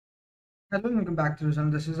Hello and welcome back to the channel.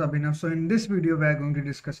 This is Abhinav. So in this video, we are going to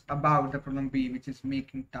discuss about the problem B, which is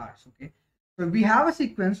making tars. Okay. So we have a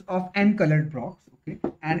sequence of n colored blocks. Okay.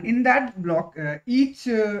 And in that block, each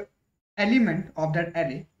element of that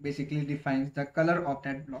array basically defines the color of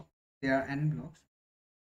that block. There are n blocks.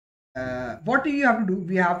 What do you have to do?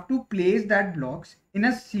 We have to place that blocks in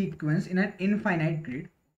a sequence in an infinite grid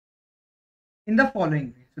in the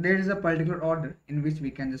following way. So there is a particular order in which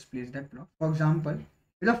we can just place that block. For example,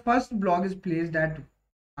 if the first block is placed at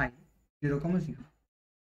I 0, 0,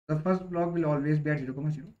 the first block will always be at 0,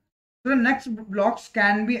 0. So the next blocks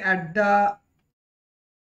can be at the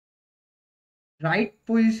right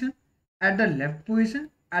position, at the left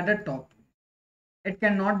position, at the top. It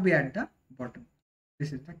cannot be at the bottom.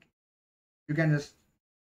 This is the key. You can just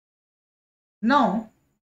now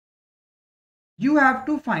you have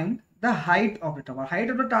to find the height of the tower.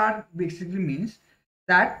 Height of the tower basically means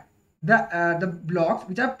that the blocks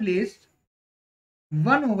which are placed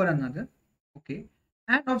one over another, okay,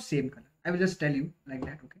 and of same color. I will just tell you like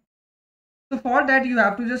that, okay. So for that you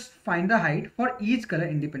have to just find the height for each color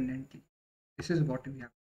independently. This is what we have.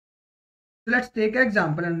 So let's take an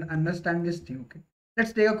example and understand this thing, okay.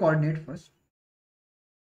 Let's take a coordinate first.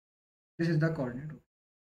 This is the coordinate. Okay.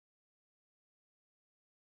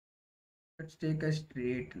 Let's take a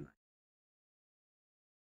straight line.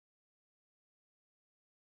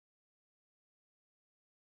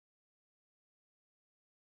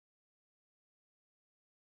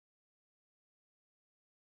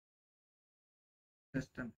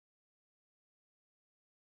 System.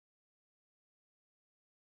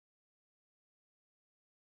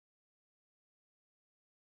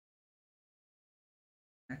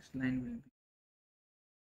 Next line will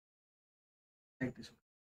be like this.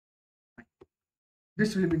 Okay.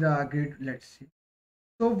 This will be the grid. Let's see.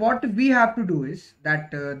 So what we have to do is that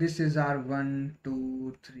this is our 1,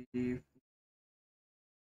 2, 3.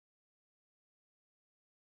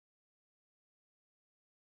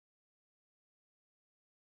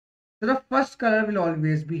 So the first color will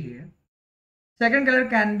always be here. Second color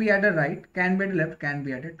can be at the right, can be at the left, can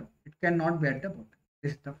be at the top. It cannot be at the bottom.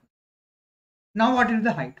 This is the first. Now what is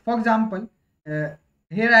the height? For example, here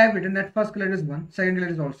I have written that first color is 1, second color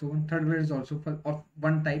is also 1, third color is also of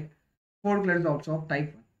one type, fourth color is also of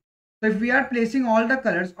type 1. So if we are placing all the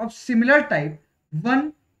colors of similar type,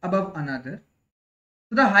 one above another,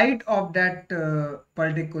 so the height of that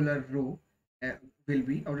particular row will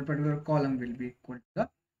be, or the particular column will be equal to the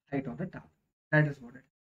height of the tower. That is what it is.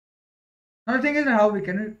 Now the thing is how we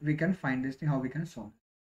can find this thing, how we can solve.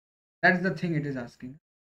 That's the thing it is asking.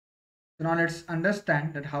 So now let's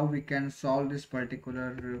understand that how we can solve this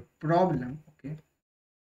particular problem. Okay.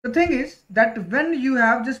 The thing is that when you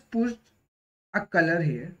have just pushed a color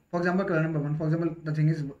here, for example, color number 1. For example, the thing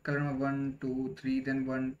is color number 1, 2, 3, then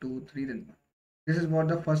 1, 2, 3, then 1. This is what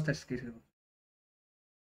the first test case is.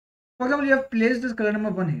 For example, you have placed this color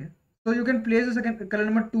number 1 here. So you can place the second color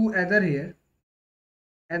number 2 either here,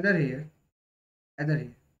 either here, either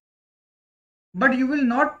here. But you will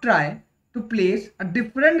not try to place a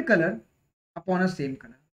different color upon a same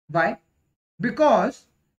color. Why? Because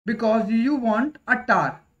you want a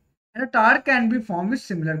tar, and a tar can be formed with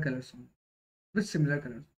similar colors. Fine.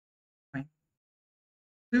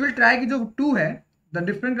 So you will try कि जो 2 है, the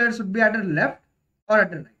different colors should be at the left or at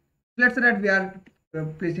the right. So let's say that we are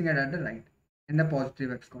placing it at the right in the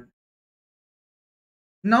positive x coordinate.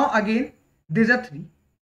 Now again, these are 3.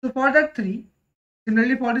 So for that 3,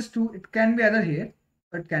 similarly for this 2, it can be either here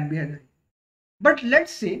or it can be either here. But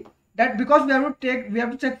let's say that because we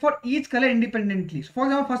have to check for each color independently. So for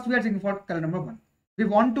example, first we are checking for color number 1. We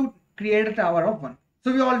want to create a tower of 1.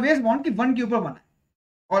 So we always want कि 1 के ऊपर 1 है.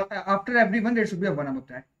 Or after every 1 there should be a 1 above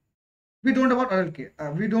that. We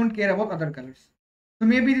don't care about other colors. So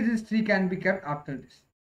maybe this 3 can be kept after this.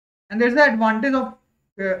 And there's the advantage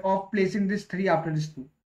of placing this 3 after this 2.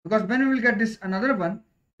 Because when we will get this another 1,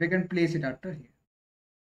 we can place it after here.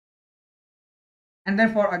 And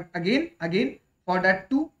then for again for that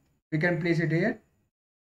 2, we can place it here,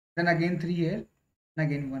 then again 3 here, and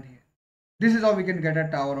again 1 here. This is how we can get a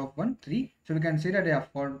tower of 1, 3. So we can say that yeah,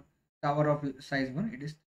 for tower of size 1, it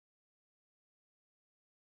is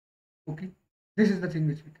okay. This is the thing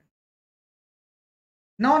which we can.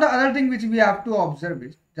 Now the other thing which we have to observe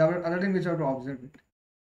is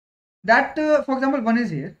that for example 1 is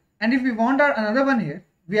here, and if we want another one here,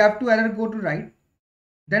 we have to either go to right,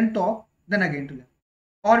 then top, then again to left,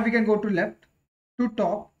 or we can go to left, to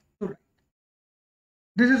top, to right.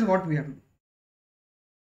 This is what we have to do.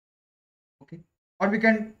 Okay. Or we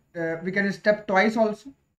can step twice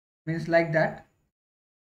also, means like that.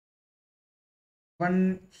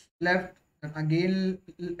 One left, then again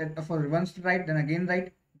for once right, then again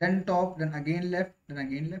right, then top, then again left, then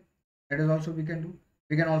again left. That is also we can do.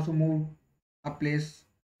 We can also move a place.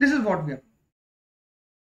 This is what we have.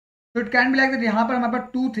 So it can be like that. यहाँ पर हमारे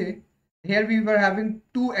पास 2 थे. Here we were having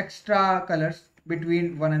 2 extra colors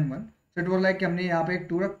between 1 and 1. So it was like कि हमने यहाँ पे एक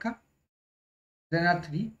 2 रखा, then a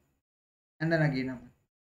 3, and then again a 1.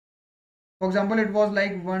 For example, it was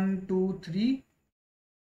like 1, 2, 3,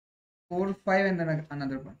 4, 5, and then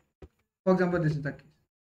another 1. For example, this is the case.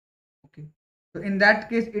 Okay. So in that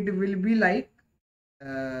case, it will be like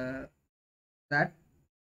that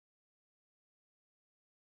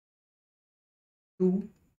 2,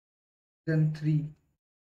 then 3,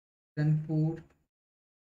 then 4,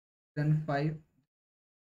 then 5.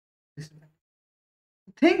 This is that.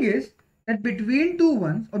 The thing is that between two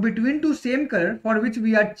ones or between two same color for which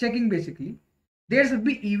we are checking, basically there should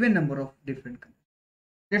be even number of different colors.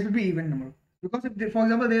 There should be even number, because if for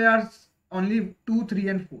example there are only 2, 3,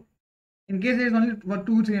 and 4. In case there is only 1,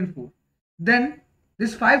 2, 3, and 4, then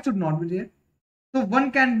this 5 should not be there. So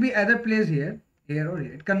 1 can be either placed here, here, or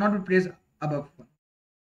here. It cannot be placed above 1.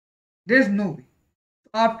 There is no way.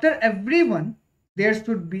 After every one, there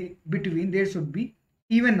should be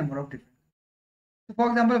even number of different. So for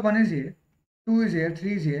example, 1 is here, 2 is here,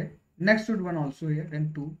 3 is here, next should 1 also here,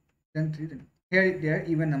 then 2, then 3, then here there are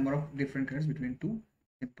even number of different colors between 2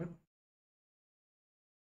 simple.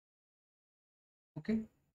 Okay,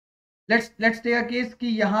 let's take a case कि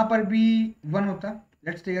यहाँ पर भी 1 होता.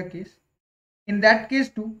 Let's take a case. In that case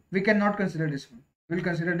too, we cannot consider this one. We will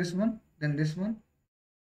consider this one, then this one.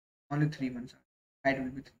 Only 3 ones are. Height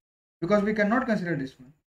will be 3, because we cannot consider this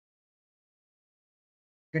one.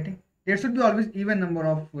 Getting? There should be always even number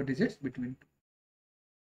of digits between 2.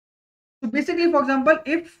 So basically, for example,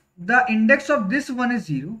 if the index of this one is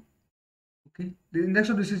 0, okay, the index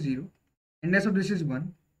of this is 0, index of this is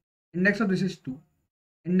 1, index of this is 2,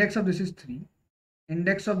 index of this is 3,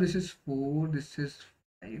 index of this is 4, this is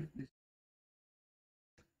 5.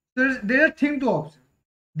 So there's a thing to observe.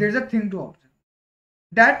 There's a thing to observe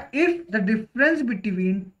that if the difference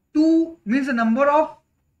between two means the number of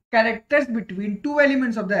characters between two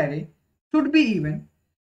elements of the array should be even,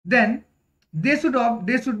 then they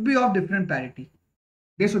should be of different parity.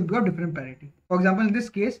 They should be of different parity. For example, in this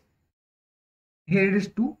case, here it is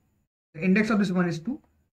 2. The index of this one is 2.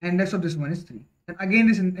 Index of this one is 3. And again,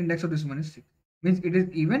 this index of this one is 6. Means it is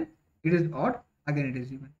even. It is odd. Again, it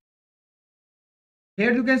is even.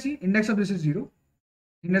 Here you can see index of this is 0.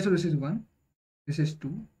 Index of this is 1. This is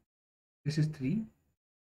 2. This is 3.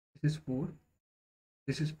 This is 4.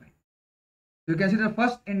 This is 5. So you can see the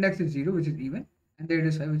first index is 0, which is even, and there it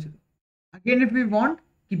is 5, which is odd. Again, if we want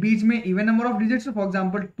कि बीच में even number of digits, so for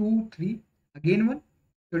example 2, 3, again 1,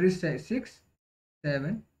 so it is 6,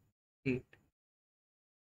 7, 8.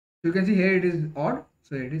 So you can see here it is odd,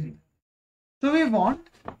 so here it is even. So we want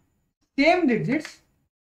same digits.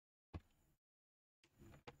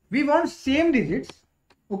 We want same digits,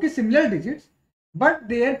 okay, similar digits, but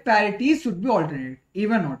their parities should be alternate,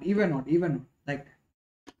 even odd, even odd, even odd, like that.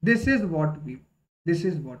 This is what we. This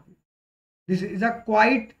is a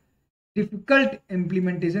quite difficult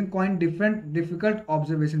implementation, quite difficult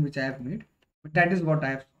observation which I have made, but that is what I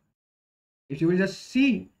have. If you will just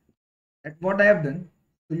see at what I have done,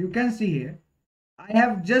 so you can see here I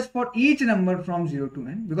have just for each number from 0 to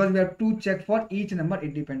n, because we have to check for each number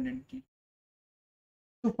independently.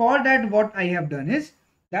 So for that, what I have done is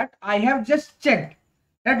that I have just checked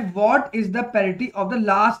that what is the parity of the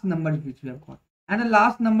last number which we have got, and the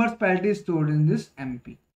last number's parity is stored in this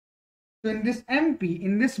MP. So in this MP,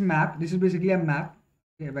 in this map, this is basically a map,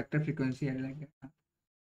 a vector frequency array like that.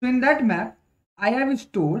 So in that map, I have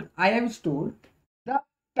stored the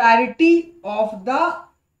parity of the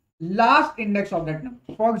last index of that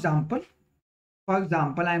number. For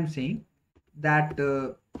example, I am saying that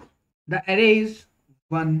the array is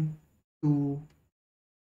 1, 2,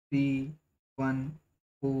 3, 1,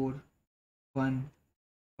 4, 1,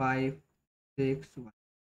 5, 6, 1.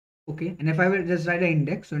 Okay, and if I will just write an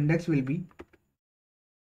index, so index will be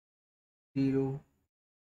 0,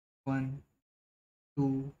 1,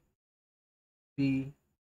 2, 3,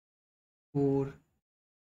 4,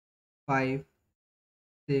 5,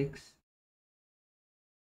 6,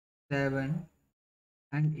 7,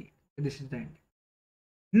 and 8. So this is the index.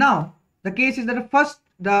 Now the case is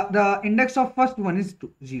that the index of first one is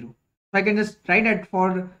 0. So I can just write that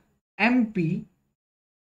for MP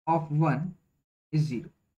of 1 is 0.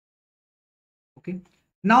 Okay.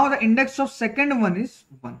 Now the index of second one is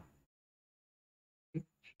 1. Okay.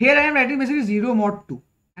 Here I am writing basically 0 mod 2.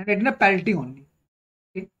 I am writing a parity only.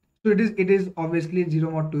 Okay. So it is obviously 0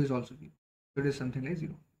 mod 2 is also 0. So it is something like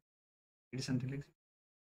 0. It is something like this.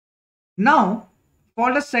 Now,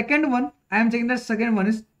 for the second one, I am checking the second one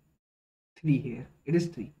is 3 here. It is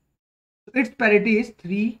 3. So its parity is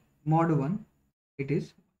 3 mod 1. It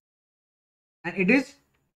is, and it is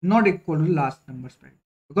not equal to the last number's parity.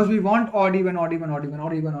 Because we want odd even, odd even, odd even,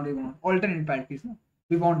 odd even, odd even, alternate parities. No?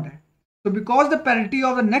 We want that. So because the parity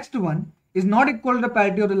of the next one is not equal to the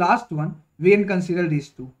parity of the last one, we can consider these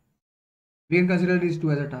two. We can consider these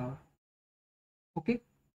two as a tower. Okay.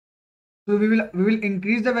 So we will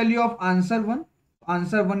increase the value of answer 1.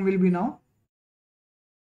 Answer 1 will be now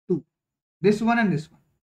 2. This one and this one.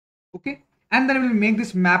 Okay. And then we will make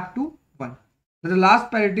this map to 1. So the last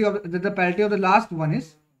parity of the parity of the last one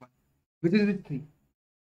is 1, which is with 3.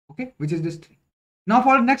 Okay, which is this 3. Now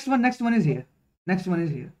for next one is here. Next one is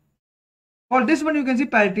here. For this one, you can see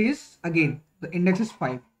parity is again the index is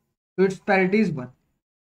 5. So its parity is 1.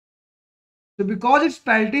 So because its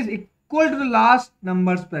parity is equal to the last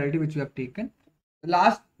number's parity which we have taken, the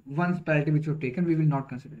last one's parity which we have taken, we will not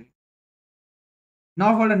consider it.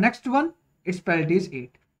 Now for the next one, its parity is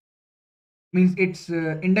 8. Means its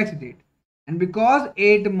index is 8. And because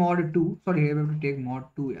 8 mod 2, sorry, here we have to take mod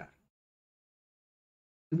 2 here.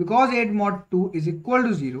 So because 8 mod 2 is equal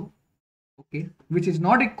to 0, okay, which is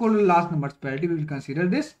not equal to the last number's parity, we will consider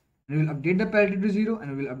this and we will update the parity to 0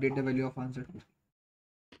 and we will update the value of answer to 0.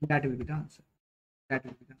 That will be the answer. That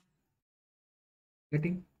will be the answer.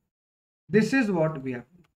 Getting? This is what we have.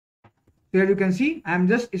 So here you can see I am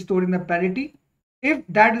just storing the parity. If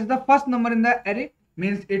that is the first number in the array,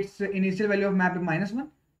 means its initial value of map is -1.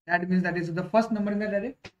 That means that is the first number in that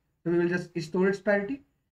array. So we will just store its parity.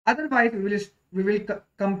 Otherwise, we will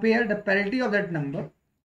compare the parity of that number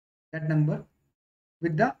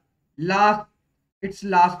with the its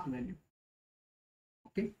last value.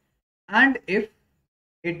 Okay, and if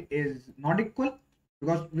it is not equal,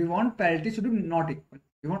 because we want parity should be not equal,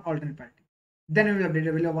 we want alternate parity, then we will update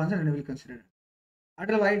the value of answer and we will consider it.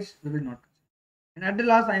 Otherwise, we will not consider. And at the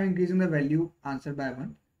last, I am increasing the value answer by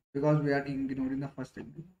 1 because we are ignoring the first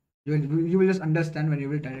value. You will just understand when you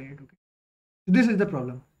will try it. Okay, so this is the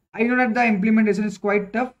problem. I know that the implementation is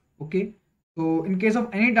quite tough. Okay, so in case of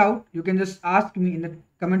any doubt, you can just ask me in the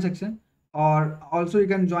comment section, or also you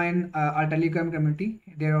can join our Telegram community.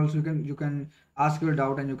 There also you can ask your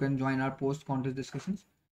doubt and you can join our post contest discussions.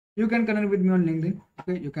 You can connect with me on LinkedIn.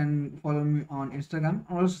 Okay, you can follow me on Instagram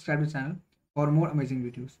and also subscribe to the channel for more amazing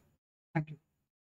videos. Thank you.